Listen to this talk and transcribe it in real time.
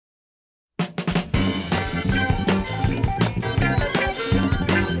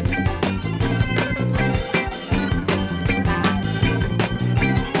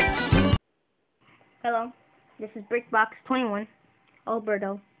Hello, this is Brickbox21,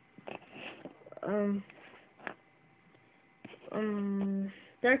 Alberto.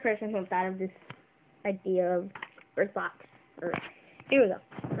 Third person who thought of this idea of Brickbox. Here we go.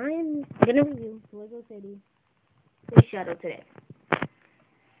 I'm gonna review Lego City Space Shuttle today.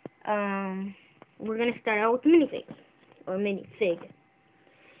 We're gonna start out with the minifigs, or minifig.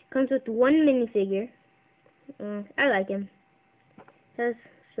 Comes with one minifigure. I like him. Has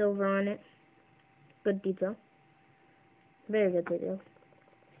silver on it. Good detail. Very good detail.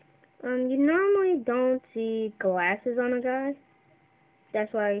 You normally don't see glasses on a guy.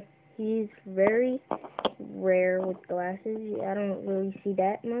 That's why he's very rare with glasses. I don't really see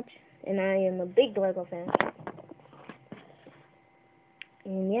that much. And I am a big Lego fan.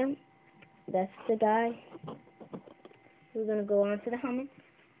 And yeah, that's the guy. We're going to go on to the helmet.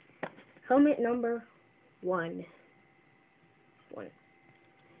 Helmet number 1.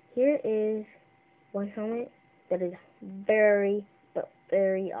 Here is one helmet that is very, but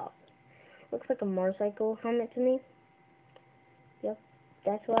very awesome. Looks like a motorcycle helmet to me. Yep,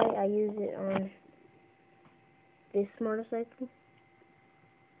 that's why I use it on this motorcycle.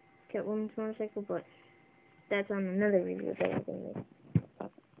 Catwoman's motorcycle, but that's on another review that I'm going to make.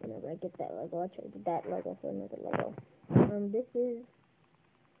 Whenever I get that Lego, I'll trade that Lego for another Lego. This is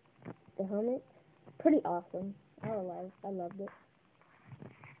the helmet. Pretty awesome. I loved it.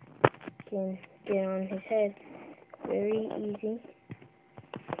 Can get on his head very easy.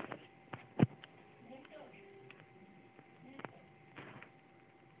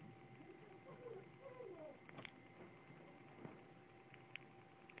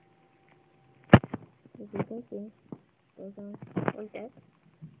 As you can see, goes on like that.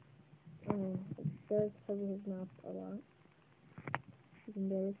 It does cover his mouth a lot. You can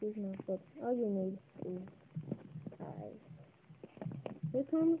barely see his mouth, but all you need is eyes. Here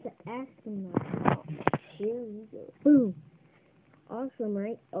comes the astronaut. Here we go. Boom! Awesome,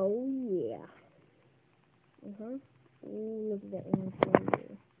 right? Oh yeah. Ooh, look at that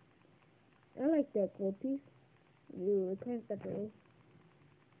interior. I like that gold piece. Ooh, it comes separately.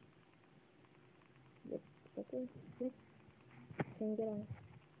 Yep, okay. See? Can't get on.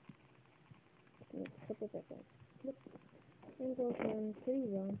 Put it back on. Yep. And goes on pretty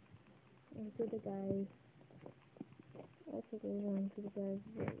well. And to the guys. Also goes on to the guys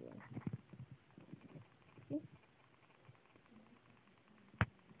very well. See?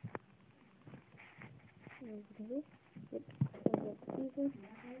 As you can see. Yep. Comes up the pieces.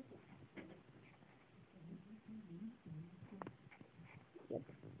 Yep.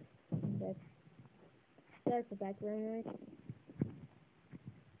 That's the background, right?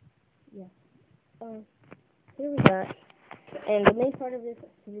 Yeah. Here we got, and the main part of this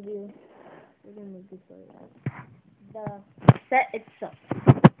video, we're gonna move this forward. The set itself.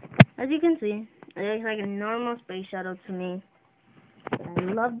 As you can see, it looks like a normal space shuttle to me. But I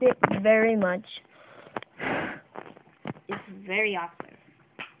loved it very much. It's very awesome.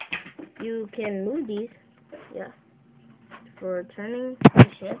 You can move these, yeah, for turning the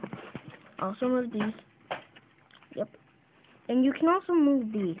ship. Also move these. Yep. And you can also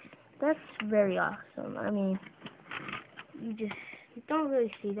move these. That's very awesome. I mean, you don't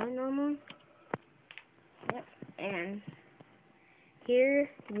really see that normally. Yep. And here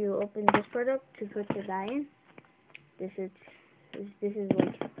you open this part up to put the guy in. This is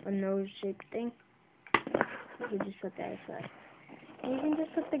like a nose shaped thing. You just put that aside. And you can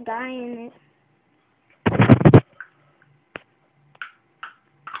just put the guy in it.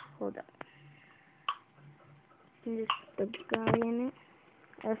 Hold up. You can just put the guy in it.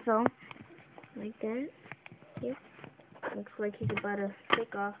 That's all. Like that. Yep. Looks like he's about to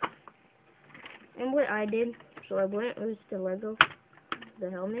take off. And what I did, so I went with the Lego, the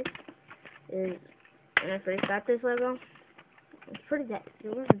helmet, is when I first got this Lego, it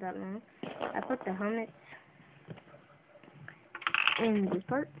wasn't that long. I put the helmet in this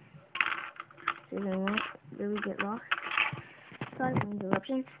part, so they won't really get lost. Sorry for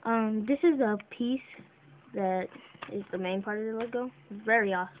interruption. This is a piece that is the main part of the Lego.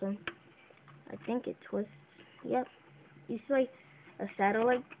 Very awesome. I think it twists. Yep. It's like a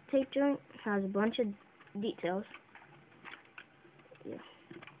satellite tape joint. Has a bunch of details. Yeah.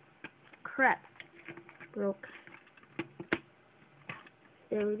 Crap. Broke.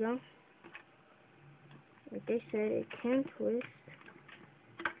 There we go. Like they said, it can twist.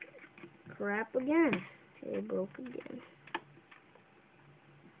 Crap again. It broke again.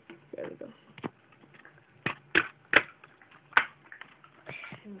 There we go.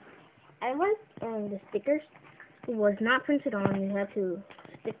 I like the stickers. It was not printed on. You had to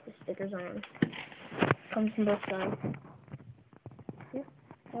stick the stickers on. Comes from both sides. Yep.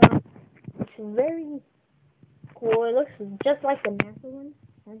 Which very cool. It looks just like the NASA one.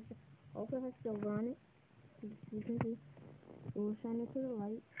 Also has silver on it. You can see. We'll shine it to the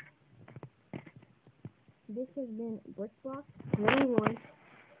light. This has been Brickblock 21.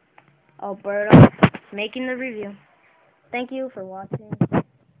 Alberto making the review. Thank you for watching.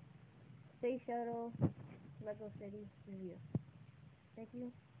 Space Shuttle Lego City review. Thank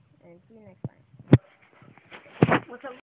you, and see you next time. What's up?